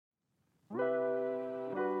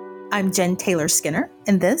I'm Jen Taylor Skinner,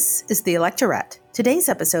 and this is The Electorate. Today's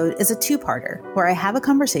episode is a two-parter, where I have a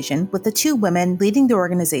conversation with the two women leading the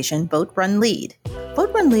organization Vote Run Lead.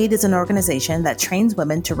 Vote Run Lead is an organization that trains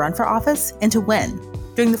women to run for office and to win.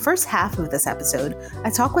 During the first half of this episode, I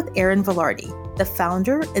talk with Erin Velarde, the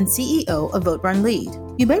founder and CEO of Vote Run Lead.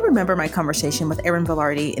 You may remember my conversation with Erin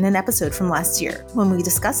Velarde in an episode from last year when we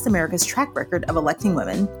discussed America's track record of electing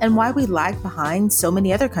women and why we lag behind so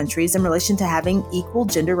many other countries in relation to having equal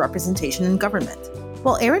gender representation in government.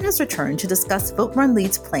 Well, Erin has returned to discuss Vote Run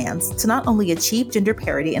Lead's plans to not only achieve gender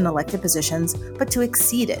parity in elected positions, but to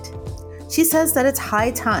exceed it. She says that it's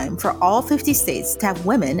high time for all 50 states to have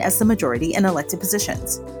women as the majority in elected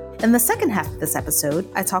positions. In the second half of this episode,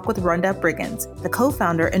 I talk with Rhonda Briggins, the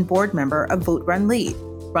co-founder and board member of Vote Run Lead.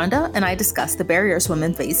 Rhonda and I discuss the barriers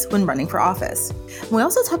women face when running for office. And we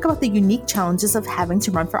also talk about the unique challenges of having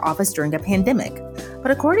to run for office during a pandemic.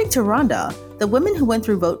 But according to Rhonda, the women who went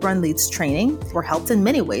through Vote Run Lead's training were helped in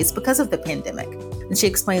many ways because of the pandemic. And she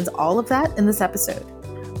explains all of that in this episode.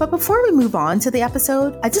 But before we move on to the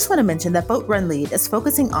episode, I just want to mention that Vote Run Lead is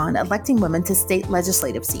focusing on electing women to state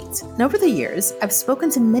legislative seats. And over the years, I've spoken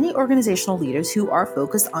to many organizational leaders who are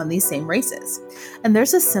focused on these same races. And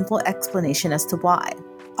there's a simple explanation as to why.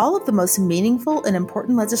 All of the most meaningful and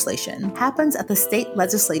important legislation happens at the state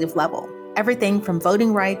legislative level. Everything from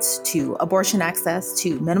voting rights to abortion access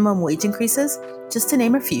to minimum wage increases, just to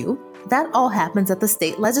name a few, that all happens at the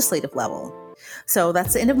state legislative level. So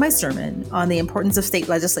that's the end of my sermon on the importance of state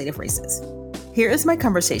legislative races. Here is my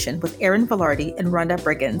conversation with Erin Velarde and Rhonda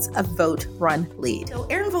Briggins of Vote Run Lead. So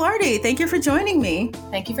Erin Velarde, thank you for joining me.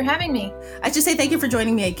 Thank you for having me. I should say thank you for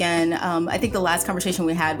joining me again. I think the last conversation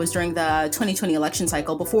we had was during the 2020 election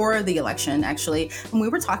cycle, before the election, actually. And we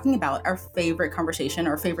were talking about our favorite conversation,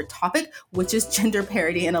 our favorite topic, which is gender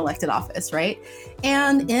parity in elected office, right?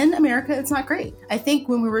 And in America, it's not great. I think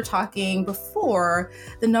when we were talking before,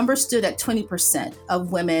 the number stood at 20%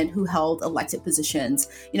 of women who held elected positions.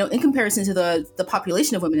 You know, in comparison to the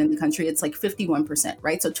population of women in the country, it's like 51%,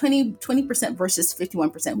 right? So 20% versus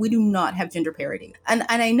 51%. We do not have gender parity. And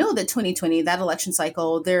I know that 2020, that election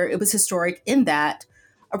cycle, it was historic in that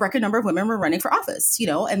a record number of women were running for office, you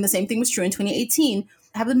know, and the same thing was true in 2018.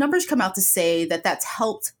 Have the numbers come out to say that that's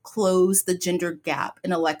helped close the gender gap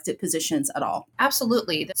in elected positions at all?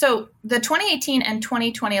 Absolutely. So the 2018 and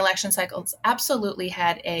 2020 election cycles absolutely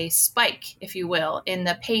had a spike, if you will, in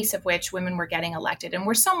the pace of which women were getting elected. And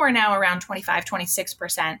we're somewhere now around 25,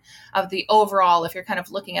 26% of the overall, if you're kind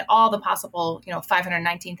of looking at all the possible,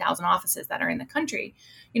 519,000 offices that are in the country.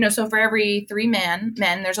 So for every three men,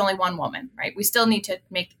 there's only one woman, right? We still need to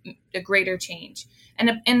make a greater change.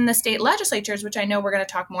 And in the state legislatures, which I know we're going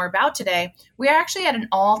to talk more about today, we are actually at an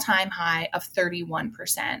all-time high of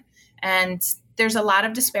 31%. And there's a lot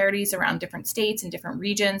of disparities around different states and different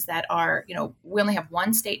regions that are, we only have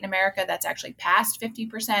one state in America that's actually past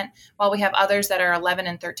 50%, while we have others that are 11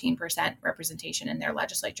 and 13% representation in their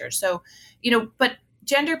legislatures. So, but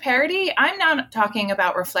gender parity, I'm now talking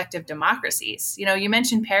about reflective democracies. You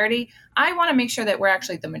mentioned parity. I want to make sure that we're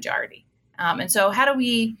actually the majority. And so how do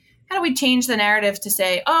we change the narrative to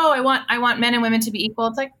say, oh, I want men and women to be equal?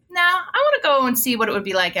 It's like, no, I want to go and see what it would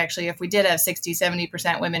be like actually if we did have 60,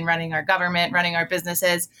 70% women running our government, running our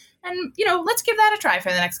businesses. And, let's give that a try for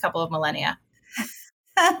the next couple of millennia.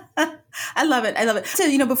 I love it.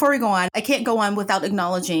 So, before we go on, I can't go on without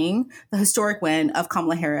acknowledging the historic win of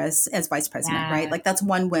Kamala Harris as vice president, right? Like that's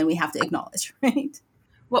one win we have to acknowledge, right?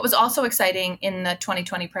 What was also exciting in the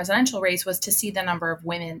 2020 presidential race was to see the number of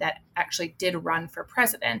women that actually did run for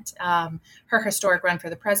president. Her historic run for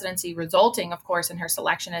the presidency resulting, of course, in her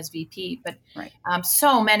selection as VP, but right.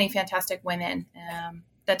 So many fantastic women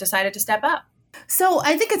that decided to step up. So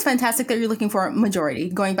I think it's fantastic that you're looking for a majority,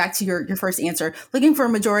 going back to your first answer, looking for a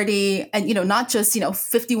majority and, not just,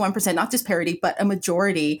 51%, not just parity, but a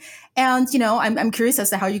majority. And, I'm curious as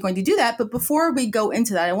to how you're going to do that. But before we go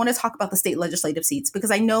into that, I want to talk about the state legislative seats, because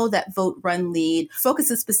I know that Vote Run Lead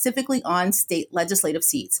focuses specifically on state legislative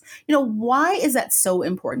seats. Why is that so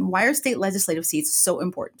important? Why are state legislative seats so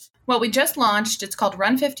important? Well, we just launched, it's called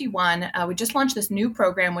Run 51. We just launched this new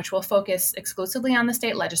program, which will focus exclusively on the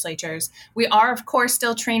state legislatures. We are, of course,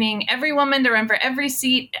 still training every woman to run for every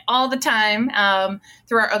seat all the time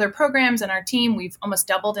through our other programs and our team. We've almost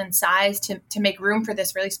doubled in size to make room for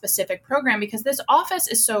this really specific program because this office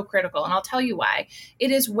is so critical. And I'll tell you why.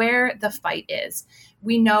 It is where the fight is.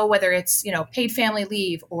 we know whether it's, paid family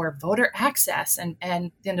leave or voter access and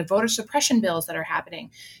then the voter suppression bills that are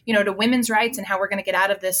happening, to women's rights and how we're going to get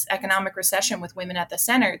out of this economic recession with women at the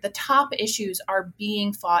center. The top issues are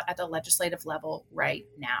being fought at the legislative level right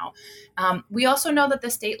now. We also know that the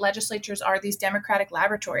state legislatures are these democratic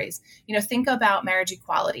laboratories. Think about marriage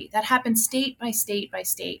equality. That happens state by state by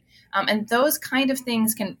state. And those kind of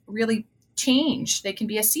things can really change. They can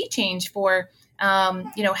be a sea change for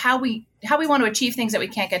how we want to achieve things that we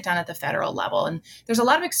can't get done at the federal level. And there's a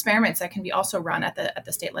lot of experiments that can be also run at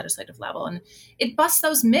the state legislative level. And it busts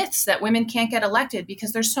those myths that women can't get elected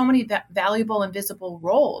because there's so many valuable and visible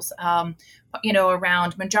roles,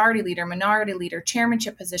 around majority leader, minority leader,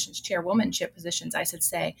 chairmanship positions, chairwomanship positions, I should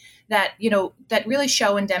say, that really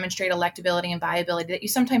show and demonstrate electability and viability that you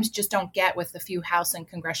sometimes just don't get with the few House and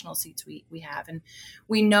congressional seats we have. And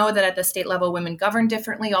we know that at the state level, women govern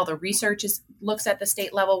differently. All the research looks at the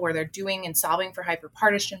state level where they're doing and solving for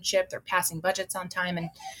hyperpartisanship. They're passing budgets on time.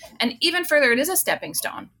 And even further, it is a stepping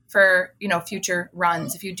stone for, future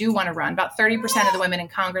runs. If you do want to run, about 30% of the women in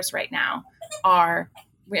Congress right now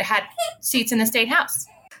had seats in the state house.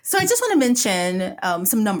 So I just want to mention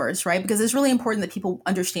some numbers, right? Because it's really important that people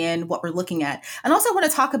understand what we're looking at. And also I want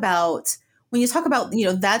to talk about, when you talk about,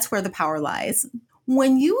 that's where the power lies.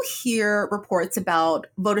 When you hear reports about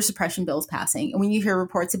voter suppression bills passing, and when you hear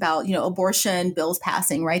reports about, abortion bills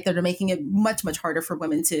passing, right, that are making it much, much harder for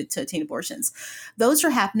women to attain abortions, those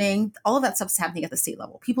are happening. All of that stuff is happening at the state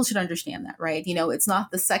level. People should understand that, right? It's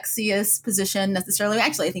not the sexiest position necessarily.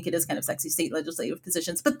 Actually, I think it is kind of sexy, state legislative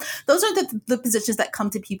positions, but those are the positions that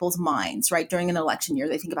come to people's minds, right, during an election year.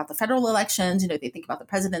 They think about the federal elections, they think about the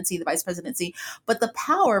presidency, the vice presidency, but the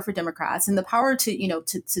power for Democrats and the power to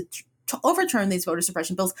overturn these voter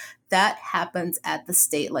suppression bills, that happens at the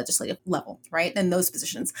state legislative level, right? And those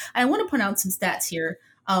positions. I want to point out some stats here.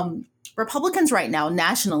 Republicans right now,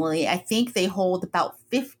 nationally, I think they hold about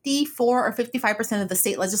 54 or 55% of the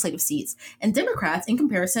state legislative seats. And Democrats, in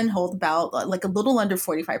comparison, hold about like a little under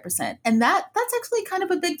 45%. And that's actually kind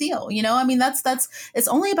of a big deal. It's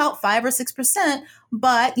only about 5 or 6%.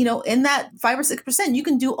 But, in that 5 or 6%, you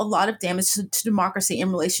can do a lot of damage to democracy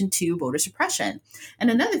in relation to voter suppression.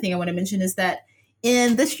 And another thing I want to mention is that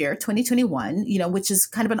in this year, 2021, which is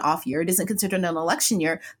kind of an off year, it isn't considered an election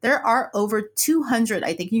year, there are over 200,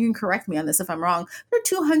 I think you can correct me on this if I'm wrong, there are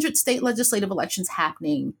 200 state legislative elections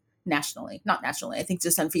happening nationally. Not nationally, I think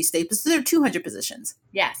just on few states, but there are 200 positions.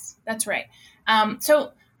 Yes, that's right.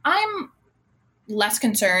 So I'm less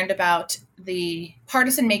concerned about the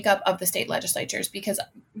partisan makeup of the state legislatures because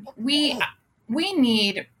we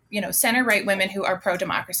need center-right women who are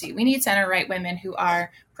pro-democracy. We need center-right women who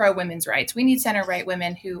are pro-women's rights. We need center-right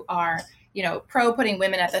women who are, pro-putting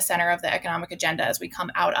women at the center of the economic agenda as we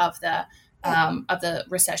come out of the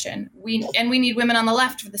recession. We need women on the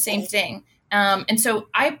left for the same thing. And so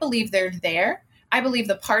I believe they're there. I believe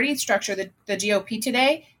the party structure, the GOP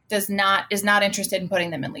today, is not interested in putting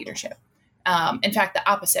them in leadership. In fact, the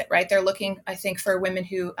opposite, right? They're looking, I think, for women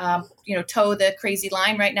who, toe the crazy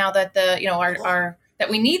line right now that that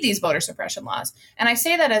we need these voter suppression laws. And I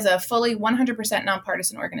say that as a fully 100%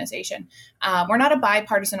 nonpartisan organization. We're not a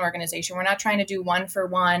bipartisan organization. We're not trying to do one for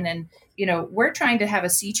one. And, we're trying to have a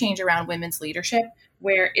sea change around women's leadership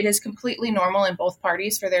where it is completely normal in both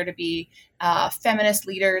parties for there to be feminist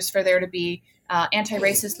leaders, for there to be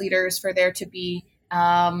anti-racist leaders, for there to be,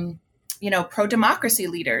 pro-democracy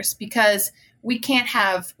leaders, because we can't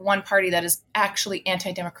have one party that is actually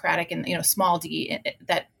anti-democratic and, small d,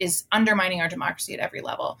 that is undermining our democracy at every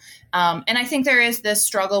level. And I think there is this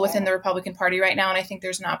struggle within the Republican Party right now. And I think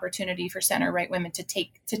there's an opportunity for center-right women to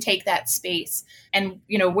take that space. And,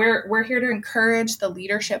 we're here to encourage the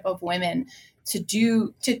leadership of women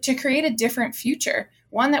to create a different future,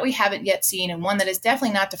 one that we haven't yet seen and one that is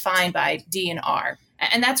definitely not defined by D and R.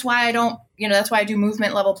 And that's why that's why I do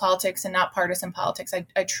movement level politics and not partisan politics.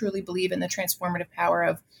 I truly believe in the transformative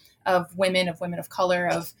power of women of color,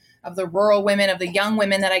 of the rural women, of the young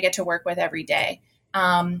women that I get to work with every day.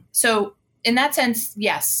 So in that sense,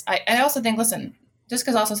 yes, I also think, listen, just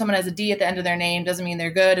because also someone has a D at the end of their name doesn't mean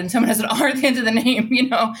they're good, and someone has an R at the end of the name,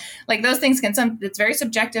 like those things it's very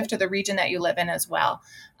subjective to the region that you live in as well.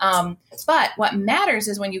 But what matters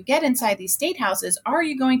is when you get inside these state houses, are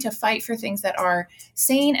you going to fight for things that are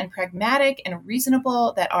sane and pragmatic and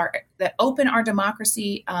reasonable, that open our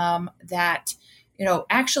democracy, that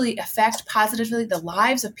actually affect positively the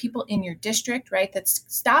lives of people in your district, right? That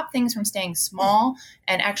stop things from staying small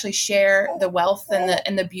and actually share the wealth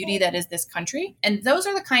and the beauty that is this country. And those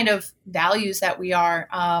are the kind of values that we are,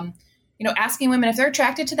 asking women if they're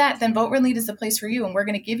attracted to that, then Vote Run Lead is the place for you. And we're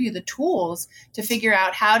going to give you the tools to figure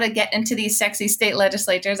out how to get into these sexy state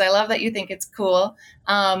legislatures. I love that you think it's cool.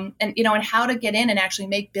 And how to get in and actually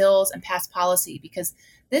make bills and pass policy, because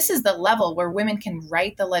this is the level where women can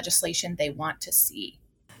write the legislation they want to see.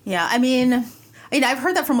 Yeah, I mean, I've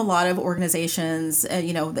heard that from a lot of organizations.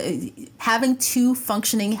 Having two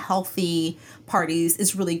functioning, healthy parties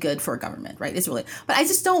is really good for a government, right? It's really, but I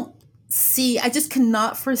just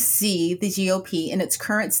cannot foresee the GOP in its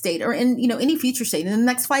current state or in, any future state in the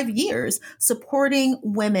next 5 years supporting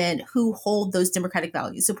women who hold those democratic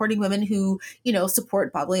values, supporting women who,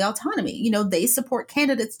 support bodily autonomy. They support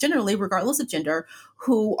candidates generally, regardless of gender,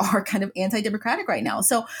 who are kind of anti-democratic right now.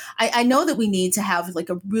 So I know that we need to have like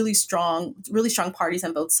a really strong parties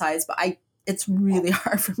on both sides, but it's really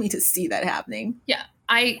hard for me to see that happening. Yeah,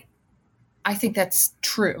 I think that's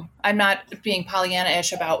true. I'm not being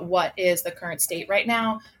Pollyanna-ish about what is the current state right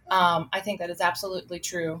now. I think that is absolutely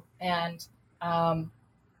true. And,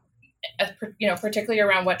 particularly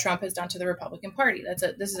around what Trump has done to the Republican Party. Let's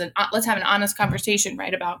have an honest conversation,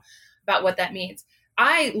 right, about what that means.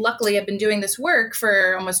 I luckily have been doing this work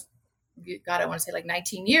for almost, I want to say like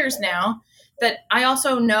 19 years now, that I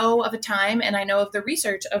also know of a time, and I know of the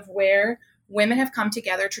research of where women have come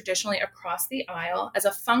together traditionally across the aisle as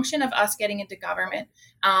a function of us getting into government,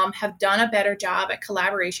 have done a better job at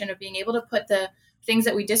collaboration, of being able to put the things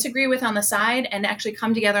that we disagree with on the side and actually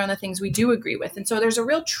come together on the things we do agree with. And so there's a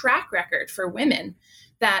real track record for women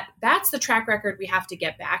that's the track record we have to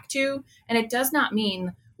get back to. And it does not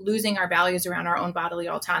mean losing our values around our own bodily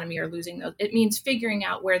autonomy or losing those. It means figuring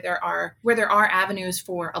out where there are avenues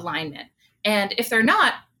for alignment. And if they're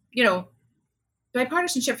not,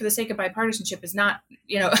 bipartisanship for the sake of bipartisanship is not,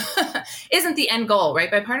 isn't the end goal,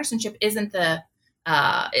 right? Bipartisanship isn't the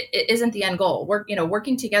end goal.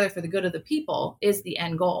 Working together for the good of the people is the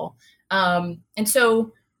end goal. And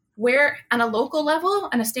so where on a local level,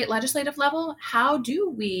 on a state legislative level, how do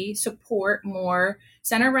we support more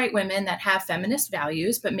center-right women that have feminist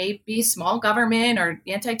values, but maybe small government or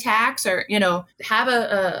anti-tax or, have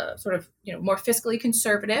a sort of, more fiscally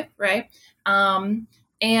conservative, right?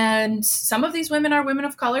 And some of these women are women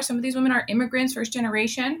of color. Some of these women are immigrants, first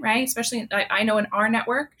generation, right? Especially, I know in our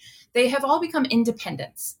network, they have all become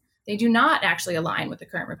independents. They do not actually align with the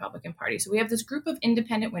current Republican Party. So we have this group of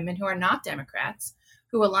independent women who are not Democrats,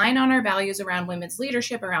 who align on our values around women's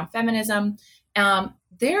leadership, around feminism.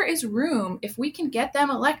 There is room, if we can get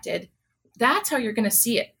them elected, that's how you're going to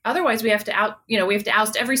see it. Otherwise, we have to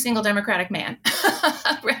oust every single Democratic man,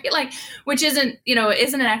 right? Like, which isn't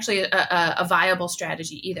actually a viable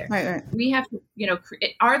strategy either. Right. We have to,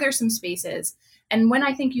 are there some spaces? And when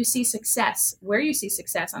I think you see success, where you see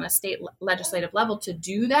success on a state legislative level to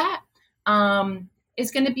do that,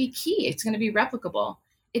 is going to be key. It's going to be replicable.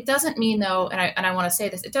 It doesn't mean, though, and I want to say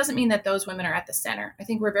this, it doesn't mean that those women are at the center. I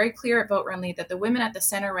think we're very clear at Vote Run Lead that the women at the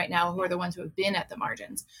center right now, who are the ones who have been at the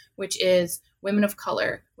margins, which is women of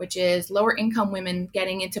color, which is lower income women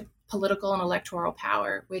getting into political and electoral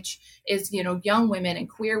power, which is, young women and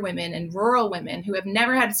queer women and rural women who have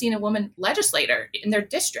never had seen a woman legislator in their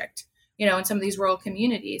district, in some of these rural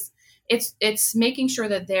communities. It's making sure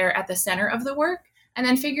that they're at the center of the work, and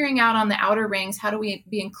then figuring out on the outer rings, how do we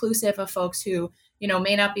be inclusive of folks who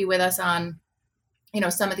may not be with us on,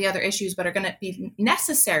 some of the other issues, but are going to be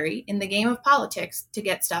necessary in the game of politics to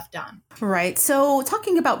get stuff done. Right. So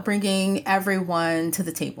talking about bringing everyone to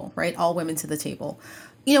the table, right? All women to the table.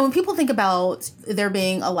 When people think about there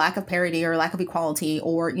being a lack of parity or lack of equality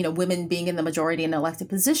or, women being in the majority in elected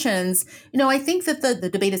positions, I think that the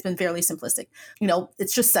debate has been fairly simplistic.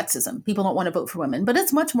 It's just sexism. People don't want to vote for women, but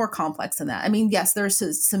it's much more complex than that. I mean, yes, there's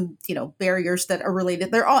some, barriers that are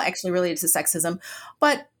related. They're all actually related to sexism,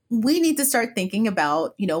 but we need to start thinking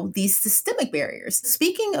about, these systemic barriers.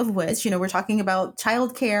 Speaking of which, we're talking about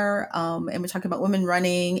childcare, and we're talking about women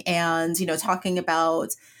running and, talking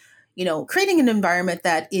about creating an environment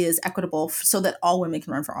that is equitable so that all women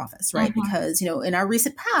can run for office, right? Mm-hmm. Because, in our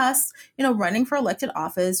recent past, running for elected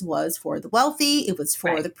office was for the wealthy, it was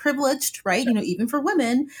for the privileged, right? Sure. Even for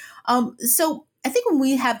women. So I think when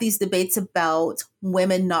we have these debates about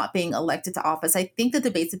women not being elected to office, I think the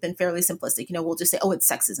debates have been fairly simplistic. We'll just say, oh, it's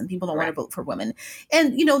sexism. People don't want to vote for women.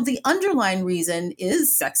 And, the underlying reason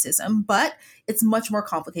is sexism, but it's much more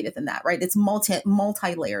complicated than that, right? It's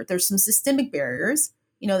multi-layered. There's some systemic barriers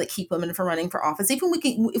that keep women from running for office. If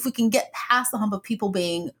we can get past the hump of people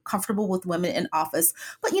being comfortable with women in office,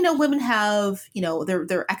 but women have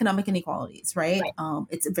their economic inequalities, right?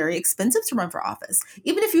 It's very expensive to run for office.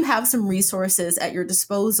 Even if you have some resources at your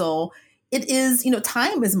disposal, it is,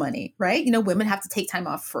 time is money, right? Women have to take time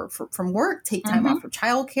off from work, take time off for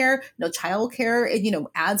childcare. Childcare,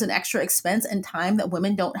 adds an extra expense and time that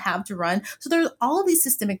women don't have to run. So there's all of these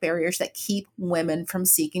systemic barriers that keep women from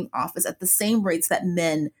seeking office at the same rates that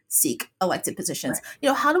men seek elected positions.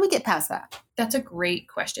 Right. How do we get past that? That's a great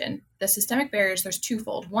question. The systemic barriers, there's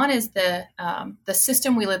twofold. One is the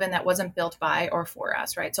system we live in that wasn't built by or for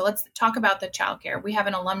us, right? So let's talk about the childcare. We have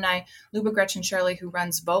an alumni, Luba Gretchen Shirley, who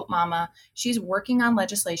runs Vote Mama. She's working on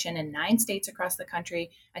legislation in 9 states across the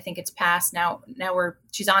country. I think it's passed now.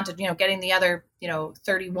 She's on to getting the other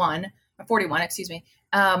 41,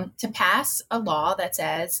 to pass a law that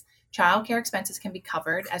says childcare expenses can be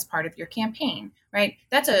covered as part of your campaign, right?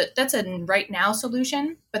 That's a right now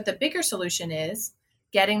solution, but the bigger solution is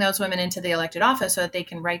getting those women into the elected office so that they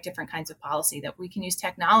can write different kinds of policy, that we can use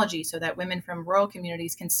technology so that women from rural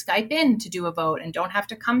communities can Skype in to do a vote and don't have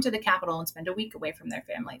to come to the Capitol and spend a week away from their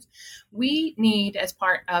families. We need, as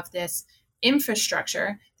part of this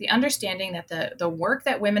infrastructure, the understanding that the work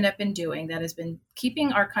that women have been doing that has been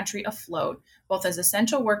keeping our country afloat, both as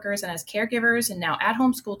essential workers and as caregivers and now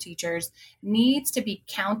at-home school teachers, needs to be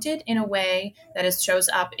counted in a way that shows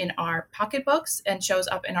up in our pocketbooks and shows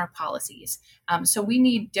up in our policies. So we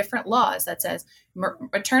need different laws that says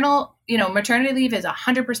maternity leave is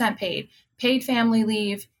 100% paid family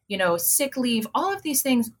leave, sick leave, all of these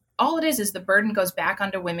things. All it is the burden goes back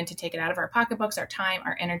onto women to take it out of our pocketbooks, our time,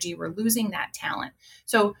 our energy. We're losing that talent.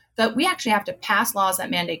 So that we actually have to pass laws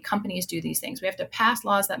that mandate companies do these things. We have to pass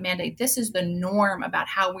laws that mandate this is the norm about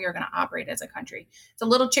how we are going to operate as a country. It's a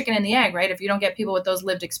little chicken and the egg, right? If you don't get people with those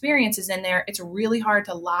lived experiences in there, it's really hard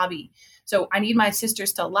to lobby. So I need my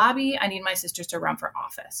sisters to lobby. I need my sisters to run for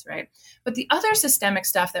office, right? But the other systemic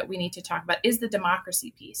stuff that we need to talk about is the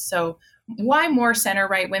democracy piece. So why more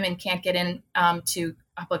center-right women can't get in to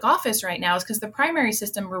public office right now is because the primary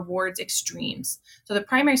system rewards extremes. So the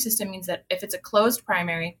primary system means that if it's a closed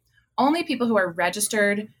primary, only people who are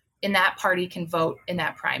registered in that party can vote in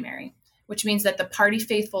that primary, which means that the party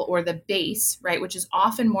faithful or the base, right, which is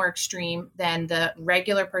often more extreme than the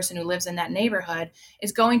regular person who lives in that neighborhood,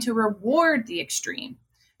 is going to reward the extreme.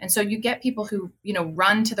 And so you get people who,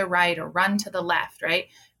 run to the right or run to the left, right?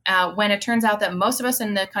 When it turns out that most of us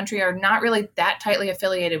in the country are not really that tightly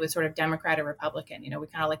affiliated with sort of Democrat or Republican. We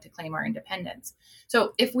kind of like to claim our independence.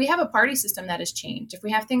 So if we have a party system that has changed, if we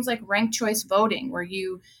have things like ranked choice voting, where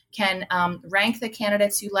you can rank the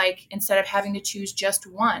candidates you like instead of having to choose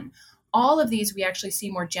just one, all of these, we actually see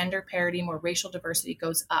more gender parity, more racial diversity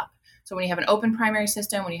goes up. So when you have an open primary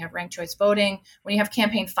system, when you have ranked choice voting, when you have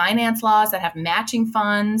campaign finance laws that have matching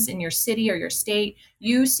funds in your city or your state,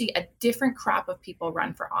 you see a different crop of people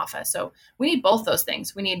run for office. So we need both those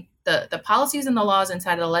things. We need the policies and the laws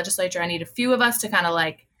inside of the legislature. I need a few of us to kind of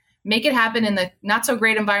make it happen in the not so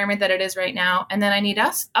great environment that it is right now. And then I need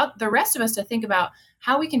the rest of us to think about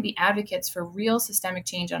how we can be advocates for real systemic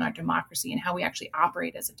change on our democracy and how we actually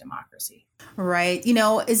operate as a democracy. Right.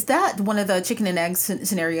 Is that one of the chicken and egg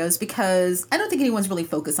scenarios? Because I don't think anyone's really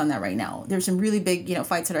focused on that right now. There's some really big,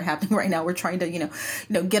 fights that are happening right now. We're trying to,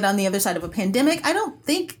 get on the other side of a pandemic. I don't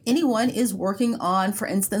think anyone is working on, for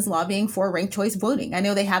instance, lobbying for ranked choice voting. I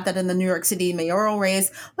know they have that in the New York City mayoral race,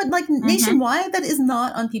 but nationwide, that is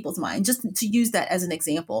not on people's mind. Just to use that as an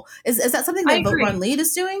example. Is that something that Vote Run Lead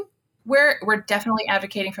is doing? We're definitely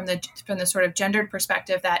advocating from the sort of gendered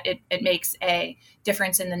perspective that it makes a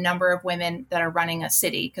difference in the number of women that are running a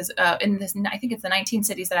city. Because I think it's the 19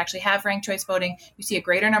 cities that actually have ranked choice voting. You see a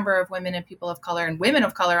greater number of women and people of color and women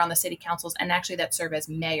of color on the city councils, and actually that serve as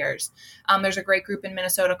mayors. There's a great group in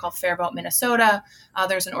Minnesota called Fair Vote Minnesota.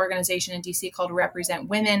 There's an organization in DC called Represent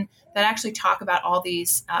Women that actually talk about all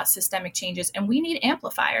these systemic changes, and we need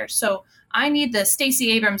amplifiers. So I need the Stacey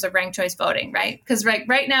Abrams of ranked choice voting, right? Because right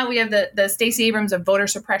now we have the Stacey Abrams of voter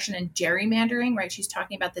suppression and gerrymandering, right? She's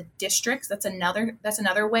talking about the districts. That's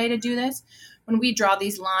another way to do this. When we draw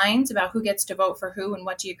these lines about who gets to vote for who and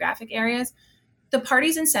what geographic areas, the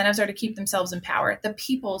party's incentives are to keep themselves in power. The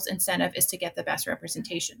people's incentive is to get the best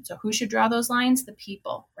representation. So who should draw those lines? The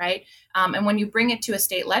people, right? And when you bring it to a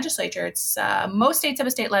state legislature, it's most states have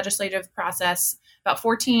a state legislative process. About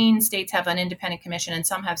 14 states have an independent commission and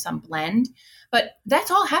some have some blend. But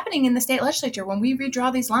that's all happening in the state legislature when we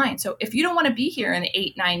redraw these lines. So if you don't want to be here in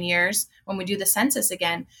 8-9 years when we do the census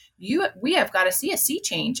again, we have got to see a sea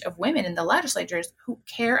change of women in the legislatures who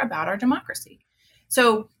care about our democracy.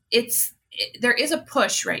 So there is a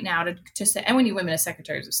push right now to say, and we need women as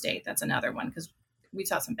secretaries of state. That's another one, because we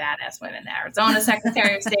saw some badass women there. Arizona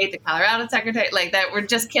Secretary of State, the Colorado Secretary, like that. We're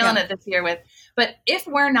just killing it this year with. But if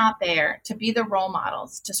we're not there to be the role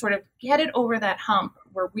models, to sort of get it over that hump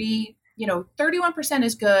where we 31%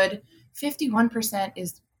 is good, 51%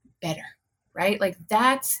 is better, right? Like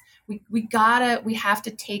we have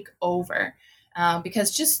to take over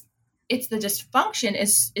because just it's the dysfunction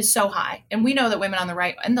is so high. And we know that women on the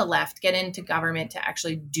right and the left get into government to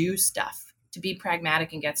actually do stuff, to be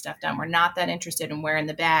pragmatic and get stuff done. We're not that interested in wearing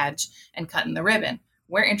the badge and cutting the ribbon.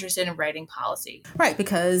 We're interested in writing policy. Right,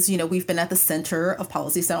 because, we've been at the center of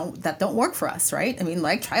policies that don't work for us, right? I mean,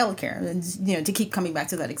 like childcare, and, to keep coming back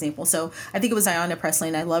to that example. So I think it was Ayanna Pressley,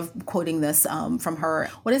 and I love quoting this from her.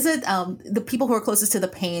 What is it? The people who are closest to the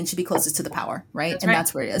pain should be closest to the power, right? That's right.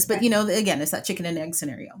 That's where it is. But, again, it's that chicken and egg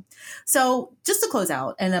scenario. So just to close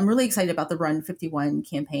out, and I'm really excited about the Run 51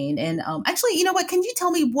 campaign. And actually, you know what? Can you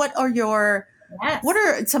tell me what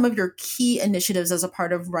are some of your key initiatives as a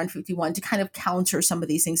part of Run 51 to kind of counter some of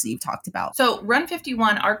these things that you've talked about? So Run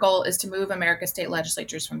 51, our goal is to move America's state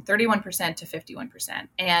legislatures from 31% to 51%.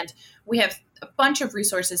 And we have a bunch of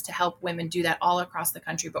resources to help women do that all across the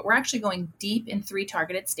country. But we're actually going deep in 3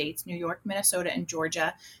 targeted states, New York, Minnesota, and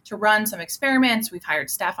Georgia, to run some experiments. We've hired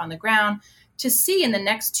staff on the ground to see in the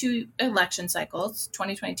next 2 election cycles,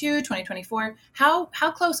 2022, 2024, how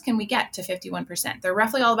close can we get to 51%? They're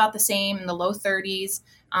roughly all about the same in the low 30s.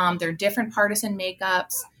 They're different partisan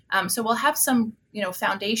makeups. So we'll have some,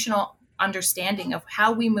 foundational understanding of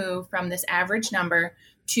how we move from this average number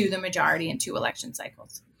to the majority in 2 election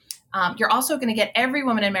cycles. You're also going to get, every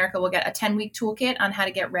woman in America will get a 10-week toolkit on how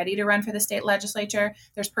to get ready to run for the state legislature.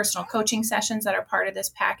 There's personal coaching sessions that are part of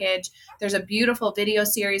this package. There's a beautiful video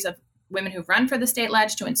series of women who've run for the state leg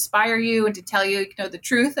to inspire you and to tell you, the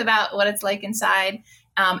truth about what it's like inside.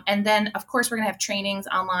 And then, of course, we're going to have trainings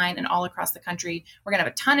online and all across the country. We're going to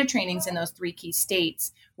have a ton of trainings in those 3 key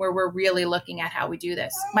states where we're really looking at how we do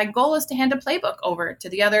this. My goal is to hand a playbook over to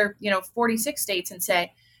the other, 46 states and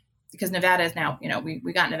say, because Nevada is now,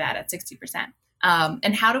 we got Nevada at 60%.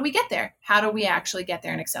 And how do we get there? How do we actually get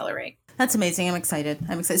there and accelerate? That's amazing. I'm excited.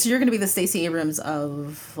 So you're going to be the Stacey Abrams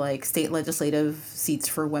of like state legislative seats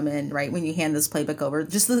for women, right? When you hand this playbook over,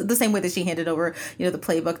 just the same way that she handed over, the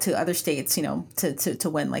playbook to other states, to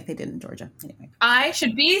win like they did in Georgia. Anyway, I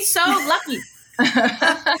should be so lucky.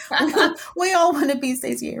 We all want to be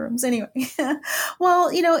Stacey Abrams anyway. Well,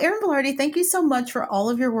 Erin Velarde, thank you so much for all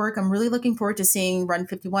of your work. I'm really looking forward to seeing Run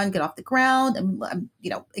 51 get off the ground. I'm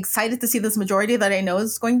excited to see this majority that I know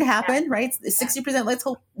is going to happen, right? 60%, let's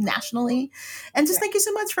hope nationally. And just thank you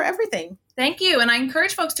so much for everything. Thank you. And I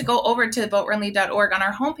encourage folks to go over to voterunlead.org. On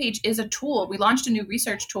our homepage is a tool. We launched a new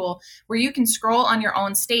research tool where you can scroll on your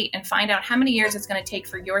own state and find out how many years it's going to take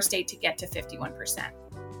for your state to get to 51%.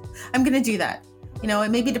 I'm going to do that.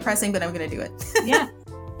 It may be depressing, but I'm going to do it. Yeah.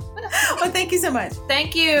 Well, thank you so much.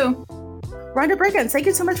 Thank you. Rhonda Briggins, thank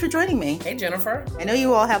you so much for joining me. Hey, Jennifer. I know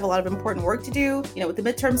you all have a lot of important work to do, with the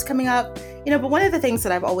midterms coming up, but one of the things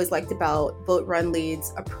that I've always liked about Vote Run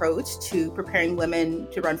Lead's approach to preparing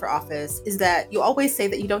women to run for office is that you always say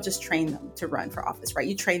that you don't just train them to run for office, right?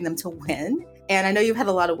 You train them to win. And I know you've had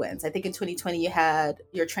a lot of wins. I think in 2020, you had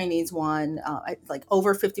your trainees won like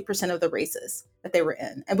over 50% of the races that they were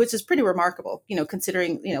in, and which is pretty remarkable,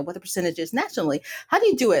 considering, what the percentage is nationally. How do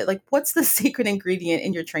you do it? Like, what's the secret ingredient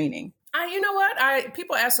in your training? You know what?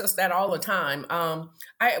 People ask us that all the time.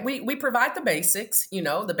 We provide the basics,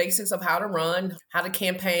 the basics of how to run, how to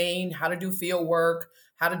campaign, how to do field work,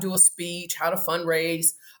 how to do a speech, how to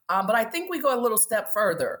fundraise. But I think we go a little step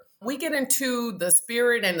further. We get into the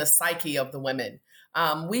spirit and the psyche of the women.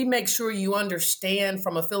 We make sure you understand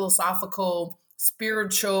from a philosophical,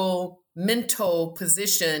 spiritual, mental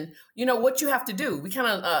position, what you have to do. We kind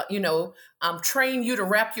of, train you to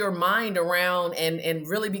wrap your mind around and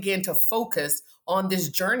really begin to focus on this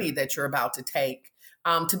journey that you're about to take.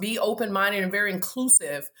 To be open-minded and very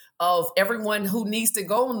inclusive of everyone who needs to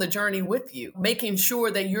go on the journey with you, making sure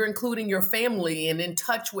that you're including your family and in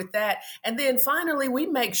touch with that. And then finally, we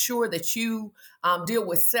make sure that you deal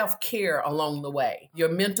with self-care along the way, your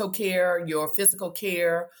mental care, your physical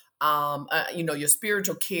care, your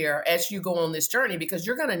spiritual care as you go on this journey, because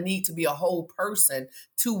you're going to need to be a whole person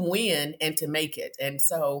to win and to make it. And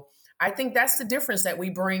so I think that's the difference that we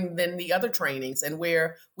bring than the other trainings, and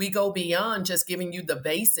where we go beyond just giving you the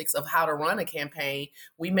basics of how to run a campaign.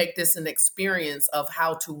 We make this an experience of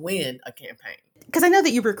how to win a campaign. Because I know that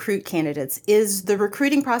you recruit candidates. Is the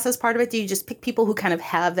recruiting process part of it? Do you just pick people who kind of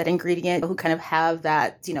have that ingredient, who kind of have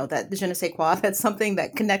that, that je ne sais quoi, that's something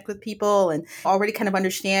that connect with people and already kind of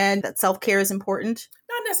understand that self-care is important?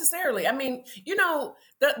 Not necessarily. I mean, the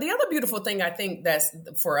other beautiful thing I think that's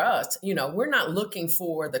for us, we're not looking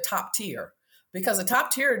for the top tier, because the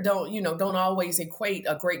top tier don't always equate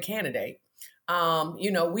a great candidate.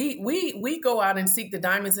 We go out and seek the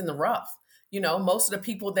diamonds in the rough. most of the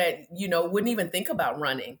people that, wouldn't even think about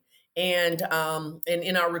running. And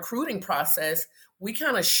in our recruiting process, we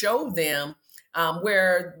kind of show them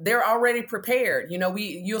where they're already prepared.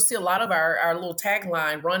 You'll see a lot of our little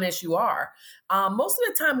tagline, run as you are. Most of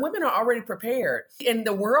the time, women are already prepared, and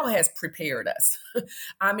the world has prepared us.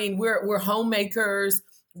 I mean, we're homemakers.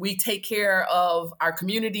 We take care of our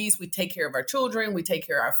communities. We take care of our children. We take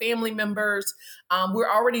care of our family members. We're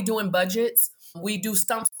already doing budgets. We do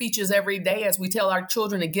stump speeches every day as we tell our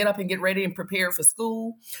children to get up and get ready and prepare for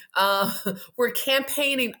school. We're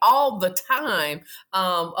campaigning all the time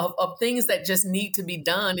of things that just need to be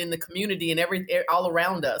done in the community and all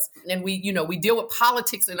around us. And we deal with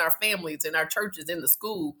politics in our families, in our churches, in the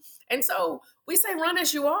school. And so we say, run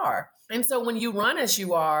as you are. And so when you run as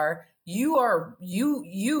you are,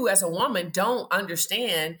 you as a woman don't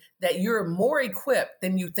understand that you're more equipped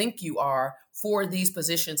than you think you are for these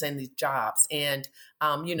positions and these jobs. And,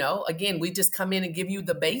 again, we just come in and give you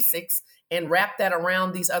the basics and wrap that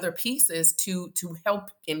around these other pieces to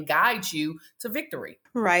help and guide you to victory.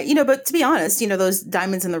 Right. But to be honest, those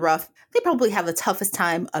diamonds in the rough, they probably have the toughest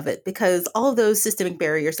time of it because all of those systemic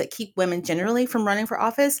barriers that keep women generally from running for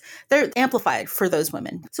office, they're amplified for those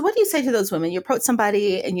women. So what do you say to those women? You approach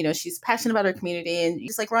somebody and, she's passionate about her community and you're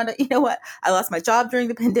just like, Rhonda, you know what? I lost my job during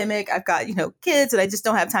the pandemic. I've got, kids and I just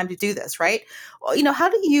don't have time to do this. Right. Well, how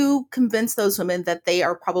do you convince those women that they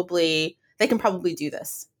can probably do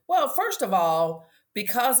this? Well, first of all,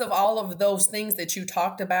 because of all of those things that you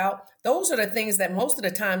talked about, those are the things that most of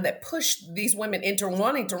the time that push these women into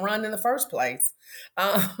wanting to run in the first place.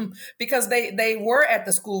 Because they were at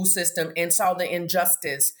the school system and saw the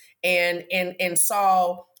injustice and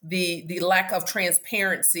saw the lack of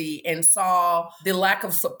transparency and saw the lack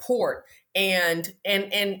of support and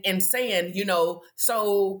saying,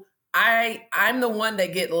 so I'm the one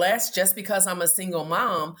that get less just because I'm a single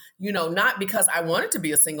mom, not because I wanted to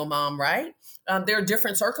be a single mom, right? There are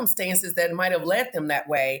different circumstances that might have led them that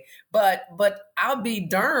way, but I'll be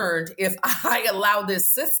darned if I allow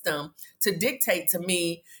this system to dictate to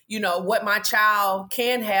me, what my child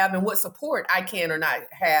can have and what support I can or not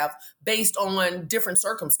have based on different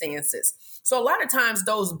circumstances. So a lot of times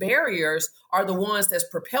those barriers are the ones that's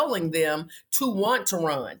propelling them to want to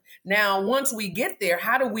run. Now, once we get there,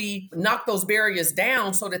 how do we knock those barriers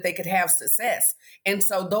down so that they could have success? And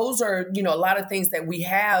so those are, a lot of things that we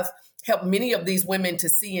have helped many of these women to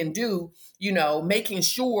see and do, making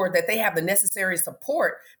sure that they have the necessary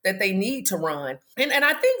support that they need to run. And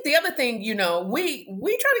I think the other thing, we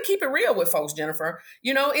try to keep it real with folks, Jennifer.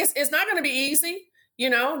 It's not going to be easy.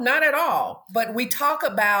 Not at all. But we talk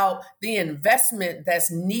about the investment that's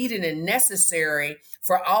needed and necessary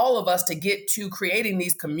for all of us to get to creating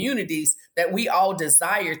these communities that we all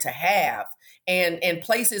desire to have and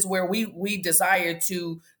places where we desire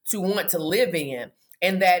to want to live in.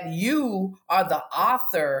 And that you are the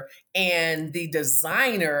author and the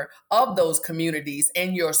designer of those communities,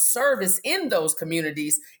 and your service in those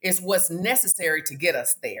communities is what's necessary to get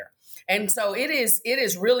us there. And so it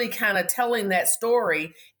is really kind of telling that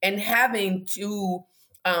story and having to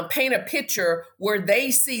paint a picture where they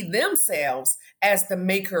see themselves as the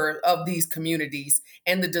maker of these communities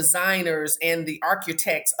and the designers and the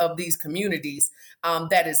architects of these communities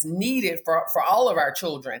that is needed for all of our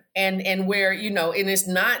children. And where, and it's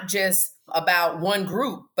not just about one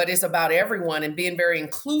group, but it's about everyone and being very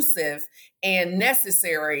inclusive and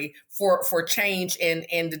necessary for change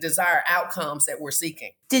and the desired outcomes that we're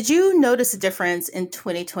seeking. Did you notice a difference in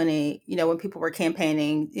 2020, when people were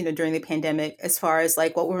campaigning, during the pandemic, as far as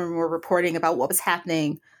like what women were reporting about what was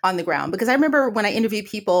happening on the ground? Because I remember when I interviewed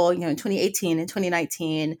people, in 2018 and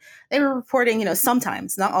 2019, they were reporting,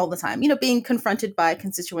 sometimes, not all the time, being confronted by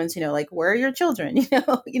constituents, like, where are your children,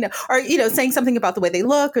 or, saying something about the way they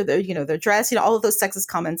look or their dress, all of those sexist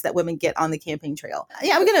comments that women get on the campaign trail.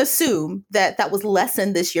 Yeah, I'm going to assume that was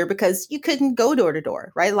lessened this year because you couldn't go door to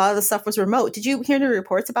door, right? A lot of the stuff was remote. Did you hear any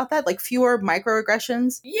reports about that? Like fewer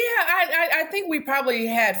microaggressions? Yeah, I think we probably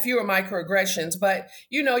had fewer microaggressions, but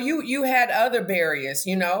you had other barriers.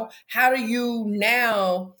 How do you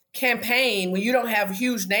now campaign when you don't have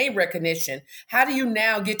huge name recognition? How do you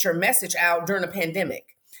now get your message out during a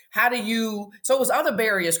pandemic? So it was other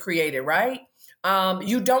barriers created, right?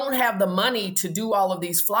 You don't have the money to do all of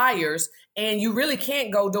these flyers and you really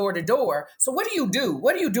can't go door to door. So what do you do?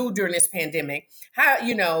 What do you do during this pandemic? How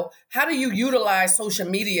do you utilize social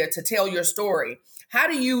media to tell your story? How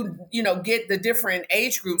do you, get the different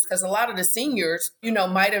age groups? Because a lot of the seniors,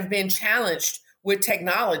 might have been challenged with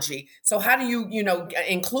technology. So how do you,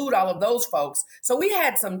 include all of those folks? So we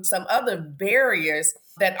had some other barriers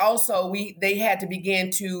that also they had to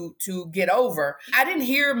begin to get over. I didn't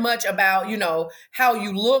hear much about, how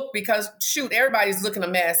you look, because shoot, everybody's looking a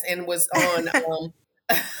mess and was on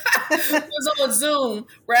was on Zoom,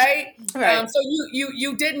 right? Right. So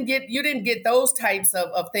you didn't get those types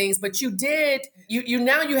of things, but you did. You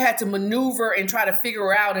now you had to maneuver and try to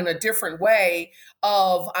figure out in a different way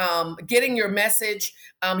of getting your message,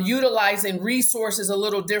 utilizing resources a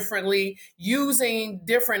little differently, using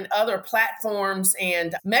different other platforms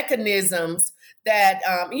and mechanisms that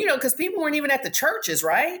because people weren't even at the churches,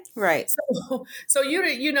 right? Right. So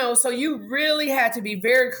you really had to be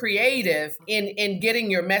very creative in getting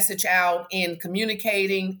your message out, in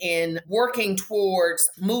communicating, in working towards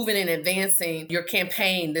moving and advancing your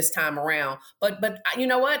campaign this time around. But you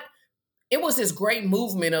know what? It was this great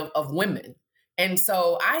movement of women. And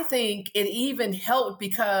so I think it even helped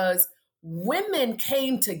because women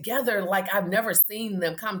came together like I've never seen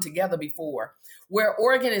them come together before, where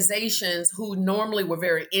organizations who normally were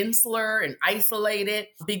very insular and isolated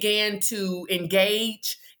began to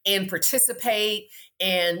engage and participate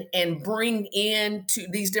and bring in to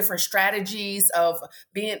these different strategies of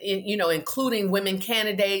being, including women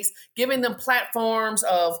candidates, giving them platforms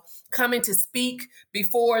of coming to speak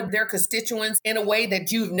before their constituents in a way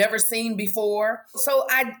that you've never seen before. So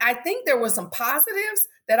I think there were some positives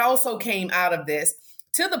that also came out of this,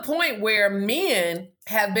 to the point where men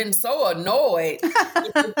have been so annoyed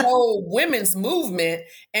with the whole women's movement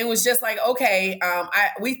and was just like, okay,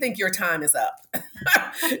 we think your time is up.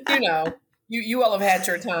 You all have had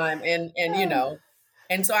your time, and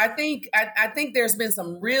and so I think there's been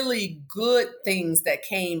some really good things that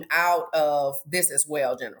came out of this as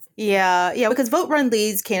well, Jennifer. Yeah, because Vote Run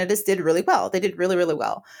Lead's candidates did really well. They did really, really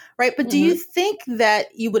well, right? But do you think that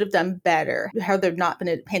you would have done better had there not been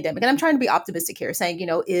a pandemic? And I'm trying to be optimistic here, saying,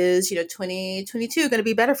 is 2022 going to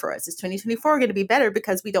be better for us? Is 2024 going to be better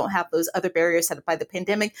because we don't have those other barriers set up by the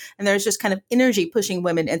pandemic, and there's just kind of energy pushing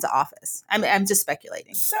women into office? I'm just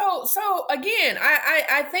speculating. So again,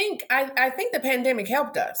 I think the pandemic helped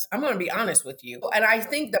us. I'm going to be honest with you, and I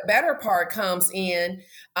think the better part comes in.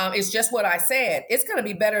 It's just what I said. It's going to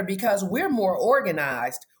be better because we're more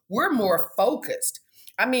organized. We're more focused.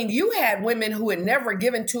 I mean, you had women who had never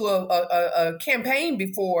given to a campaign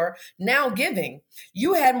before now giving.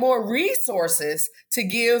 You had more resources to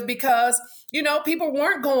give because, people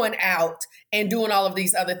weren't going out and doing all of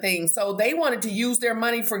these other things. So they wanted to use their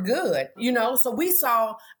money for good, So we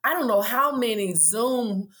saw, I don't know how many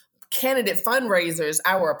Zoom candidate fundraisers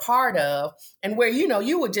I were a part of, and where,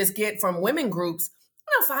 you would just get from women groups,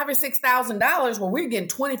 $5,000 or $6,000, where we're getting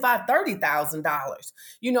 $25,000,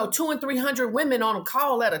 $30,000, 200 and 300 women on a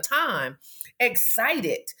call at a time,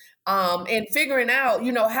 excited, and figuring out,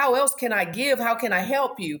 how else can I give? How can I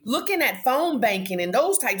help you? Looking at phone banking and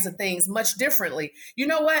those types of things much differently. You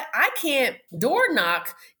know what? I can't door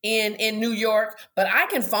knock in New York, but I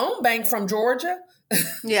can phone bank from Georgia.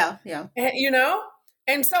 Yeah.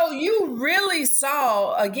 And so you really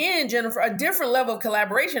saw, again, Jennifer, a different level of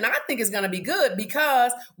collaboration. I think is going to be good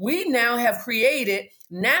because we now have created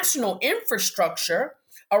national infrastructure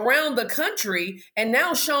around the country and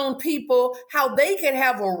now shown people how they can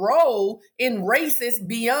have a role in races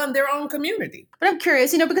beyond their own community. But I'm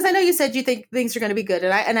curious, because I know you said you think things are going to be good,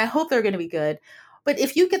 and I hope they're going to be good. But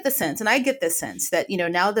if you get the sense, and I get this sense that,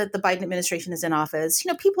 now that the Biden administration is in office,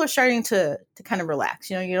 people are starting to kind of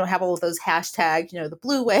relax. You don't have all of those hashtags, the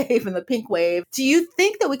blue wave and the pink wave. Do you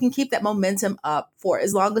think that we can keep that momentum up for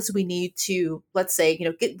as long as we need to, let's say,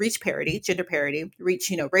 reach parity, gender parity,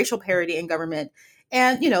 reach, racial parity in government,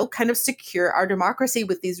 and, kind of secure our democracy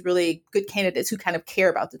with these really good candidates who kind of care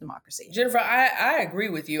about the democracy? Jennifer, I agree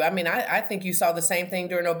with you. I mean, I think you saw the same thing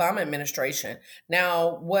during the Obama administration.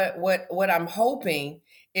 Now, what I'm hoping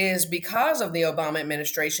is because of the Obama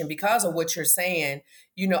administration, because of what you're saying,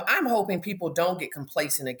 I'm hoping people don't get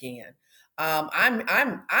complacent again.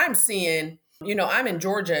 I'm seeing, I'm in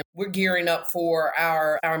Georgia. We're gearing up for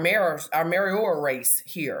our mayoral race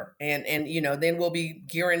here, and then we'll be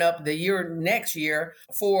gearing up next year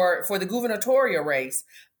for the gubernatorial race.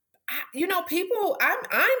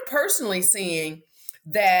 I'm personally seeing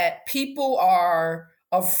that people are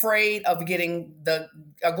afraid of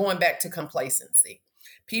going back to complacency.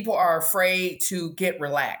 People are afraid to get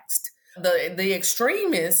relaxed. The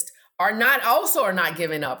extremists are not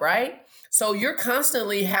giving up, right? So you're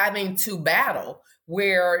constantly having to battle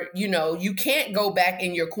where, you can't go back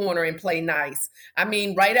in your corner and play nice. I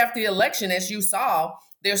mean, right after the election, as you saw,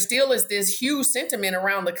 there still is this huge sentiment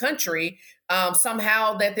around the country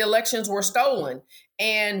somehow that the elections were stolen.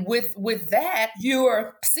 And with that,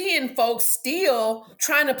 you're seeing folks still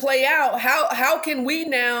trying to play out how can we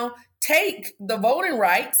now take the voting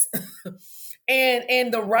rights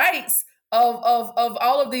and the rights of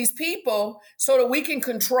all of these people so that we can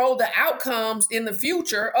control the outcomes in the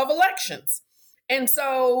future of elections. And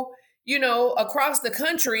so, across the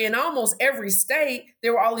country in almost every state,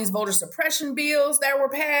 there were all these voter suppression bills that were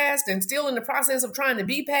passed and still in the process of trying to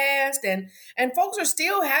be passed. And folks are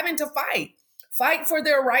still having to fight for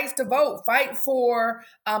their rights to vote, fight for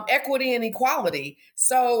equity and equality.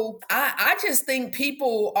 So I just think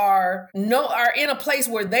people are in a place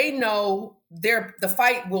where they know the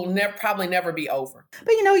fight will probably never be over.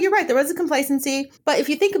 But you're right. There was a complacency. But if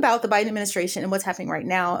you think about the Biden administration and what's happening right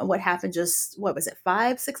now and what happened just,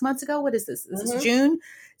 5-6 months ago? What is this? This is June,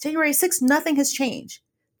 January 6th. Nothing has changed.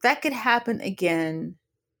 That could happen again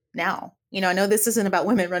now. I know this isn't about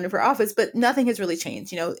women running for office, but nothing has really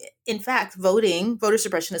changed. In fact, voter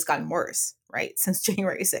suppression has gotten worse, right? Since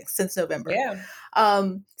January 6th, since November. Yeah.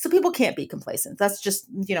 So people can't be complacent. That's just,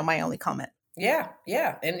 my only comment. Yeah.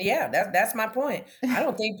 And that's my point. I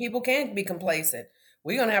don't think people can be complacent.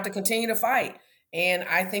 We're going to have to continue to fight. And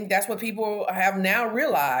I think that's what people have now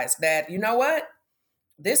realized, that, you know what?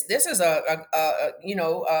 This is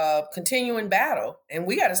a continuing battle, and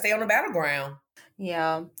we got to stay on the battleground.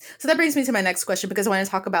 Yeah. So that brings me to my next question, because I want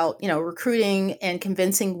to talk about, recruiting and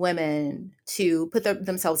convincing women to put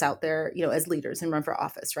themselves out there, as leaders and run for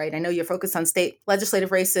office, right? I know you're focused on state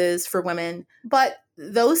legislative races for women, but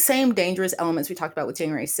those same dangerous elements we talked about with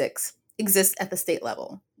January 6th exist at the state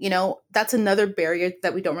level. That's another barrier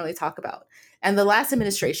that we don't really talk about. And the last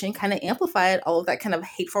administration kind of amplified all of that kind of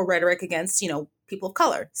hateful rhetoric against, people of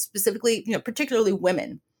color, specifically, particularly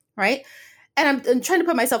women, right? And I'm trying to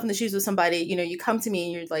put myself in the shoes of somebody, you come to me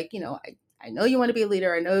and you're like, I know you want to be a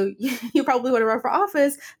leader. I know you probably want to run for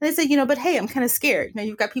office. And they say, but hey, I'm kind of scared.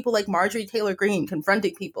 You've got people like Marjorie Taylor Greene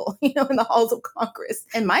confronting people, in the halls of Congress.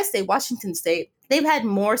 In my state, Washington State, they've had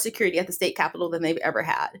more security at the state capitol than they've ever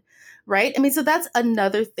had. Right. So that's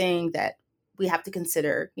another thing that we have to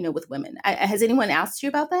consider, with women. Has anyone asked you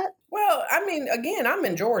about that? Well, again, I'm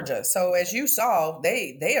in Georgia. So as you saw,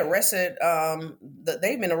 they arrested,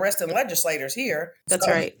 they've been arresting legislators here. That's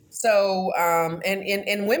right. So,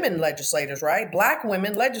 and women legislators, right? Black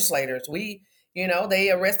women legislators.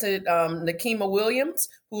 They arrested Nikema Williams,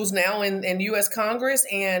 who's now in U.S. Congress,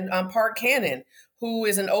 and Park Cannon, who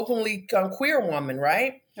is an openly queer woman,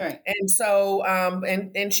 right? Right. And so,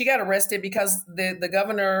 and she got arrested because the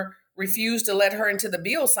governor refused to let her into the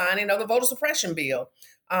bill signing of the voter suppression bill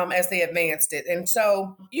as they advanced it. And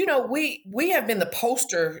so, we have been the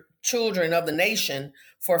poster children of the nation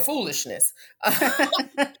for foolishness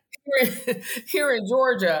here in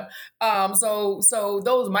Georgia. So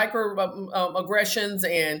those microaggressions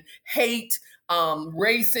and hate,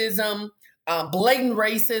 racism, blatant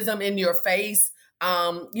racism in your face,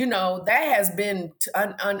 that has been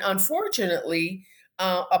unfortunately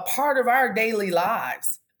a part of our daily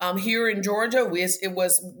lives. Here in Georgia, it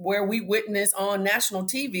was where we witnessed on national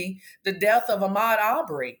TV the death of Ahmaud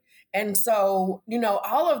Arbery. And so,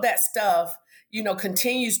 all of that stuff,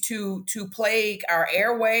 continues to plague our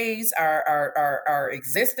airways, our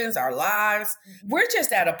existence, our lives. We're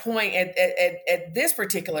just at a point at this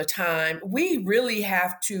particular time, we really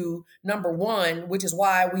have to, number one, which is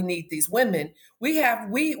why we need these women,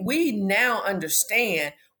 we now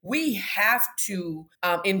understand we have to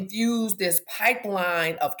infuse this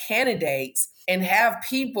pipeline of candidates and have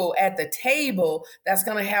people at the table that's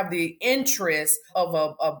going to have the interest of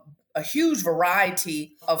a huge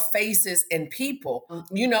variety of faces and people.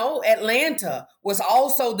 Atlanta was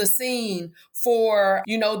also the scene for,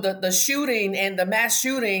 the shooting and the mass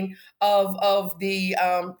shooting of the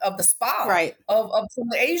spa, right, of from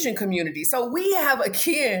the Asian community. So we have,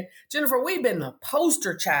 again, Jennifer, we've been the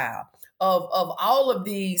poster child of all of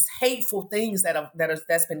these hateful things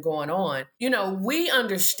that's been going on. We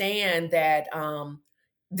understand that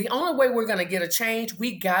the only way we're going to get a change,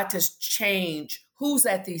 we got to change who's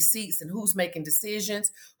at these seats and who's making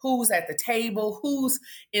decisions, who's at the table, who's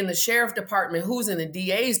in the sheriff department, who's in the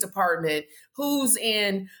DA's department, who's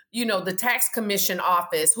in, the tax commission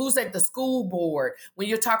office, who's at the school board. When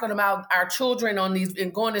you're talking about our children on these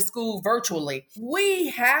and going to school virtually, we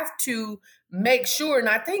have to make sure, and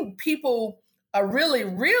I think people are really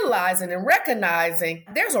realizing and recognizing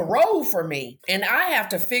there's a role for me, and I have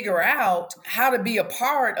to figure out how to be a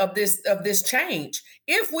part of this change.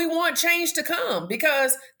 if we want change to come,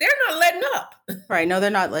 because they're not letting up. Right. No, they're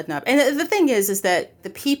not letting up. And the thing is that the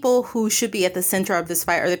people who should be at the center of this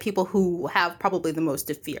fight are the people who have probably the most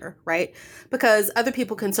to fear, right? Because other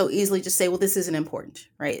people can so easily just say, well, this isn't important,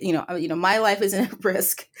 right? My life isn't at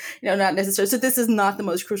risk, not necessarily. So this is not the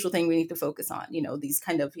most crucial thing we need to focus on, these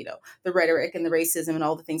kind of, the rhetoric and the racism and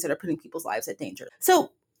all the things that are putting people's lives at danger.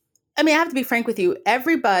 So, I have to be frank with you.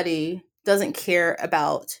 Everybody doesn't care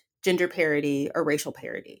about gender parity or racial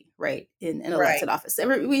parity, right? In elected office.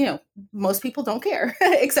 Most people don't care,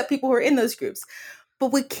 except people who are in those groups.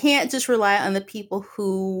 But we can't just rely on the people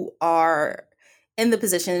who are in the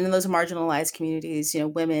position in those marginalized communities,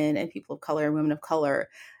 women and people of color and women of color,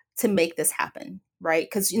 to make this happen, right?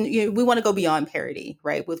 Because we want to go beyond parity,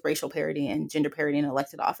 right? With racial parity and gender parity in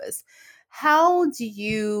elected office. How do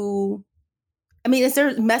you... is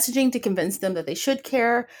there messaging to convince them that they should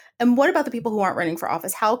care? And what about the people who aren't running for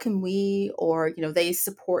office? How can we or, they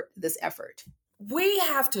support this effort? We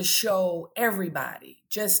have to show everybody,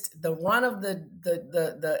 just the run of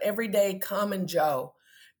the everyday common Joe,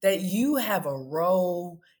 that you have a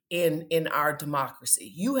role in our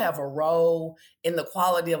democracy. You have a role in the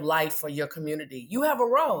quality of life for your community. You have a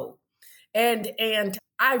role. And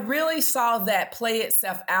I really saw that play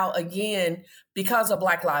itself out again because of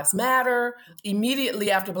Black Lives Matter.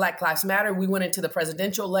 Immediately after Black Lives Matter, we went into the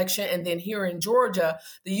presidential election, and then here in Georgia,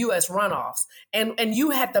 the U.S. runoffs. And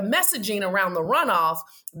you had the messaging around the runoff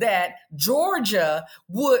that Georgia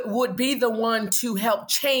would be the one to help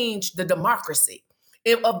change the democracy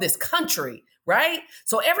of this country. Right?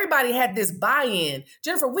 So everybody had this buy-in.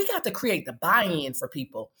 Jennifer, we got to create the buy-in for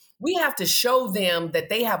people. We have to show them that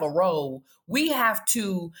they have a role. We have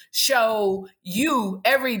to show you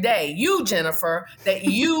every day, you, Jennifer, that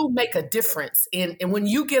you make a difference. And when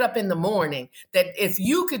you get up in the morning, that if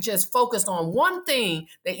you could just focus on one thing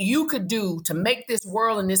that you could do to make this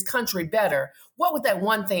world and this country better, what would that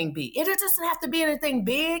one thing be? It doesn't have to be anything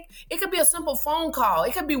big. It could be a simple phone call.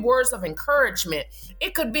 It could be words of encouragement.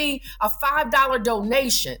 It could be a $5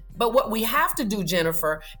 donation. But what we have to do,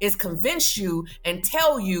 Jennifer, is convince you and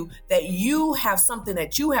tell you that you have something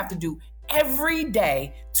that you have to do every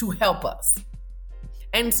day to help us.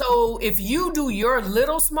 And so if you do your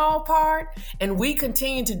little small part and we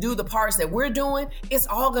continue to do the parts that we're doing, it's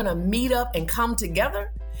all going to meet up and come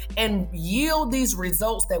together and yield these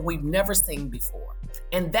results that we've never seen before.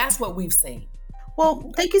 And that's what we've seen.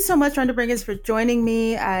 Well, thank you so much, Rhonda Bringus, for joining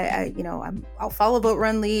me. I'll follow Vote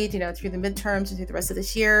Run Lead, through the midterms and through the rest of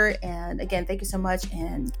this year. And again, thank you so much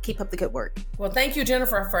and keep up the good work. Well, thank you,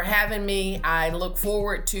 Jennifer, for having me. I look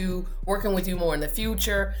forward to working with you more in the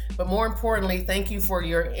future. But more importantly, thank you for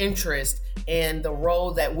your interest in the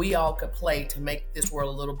role that we all could play to make this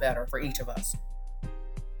world a little better for each of us.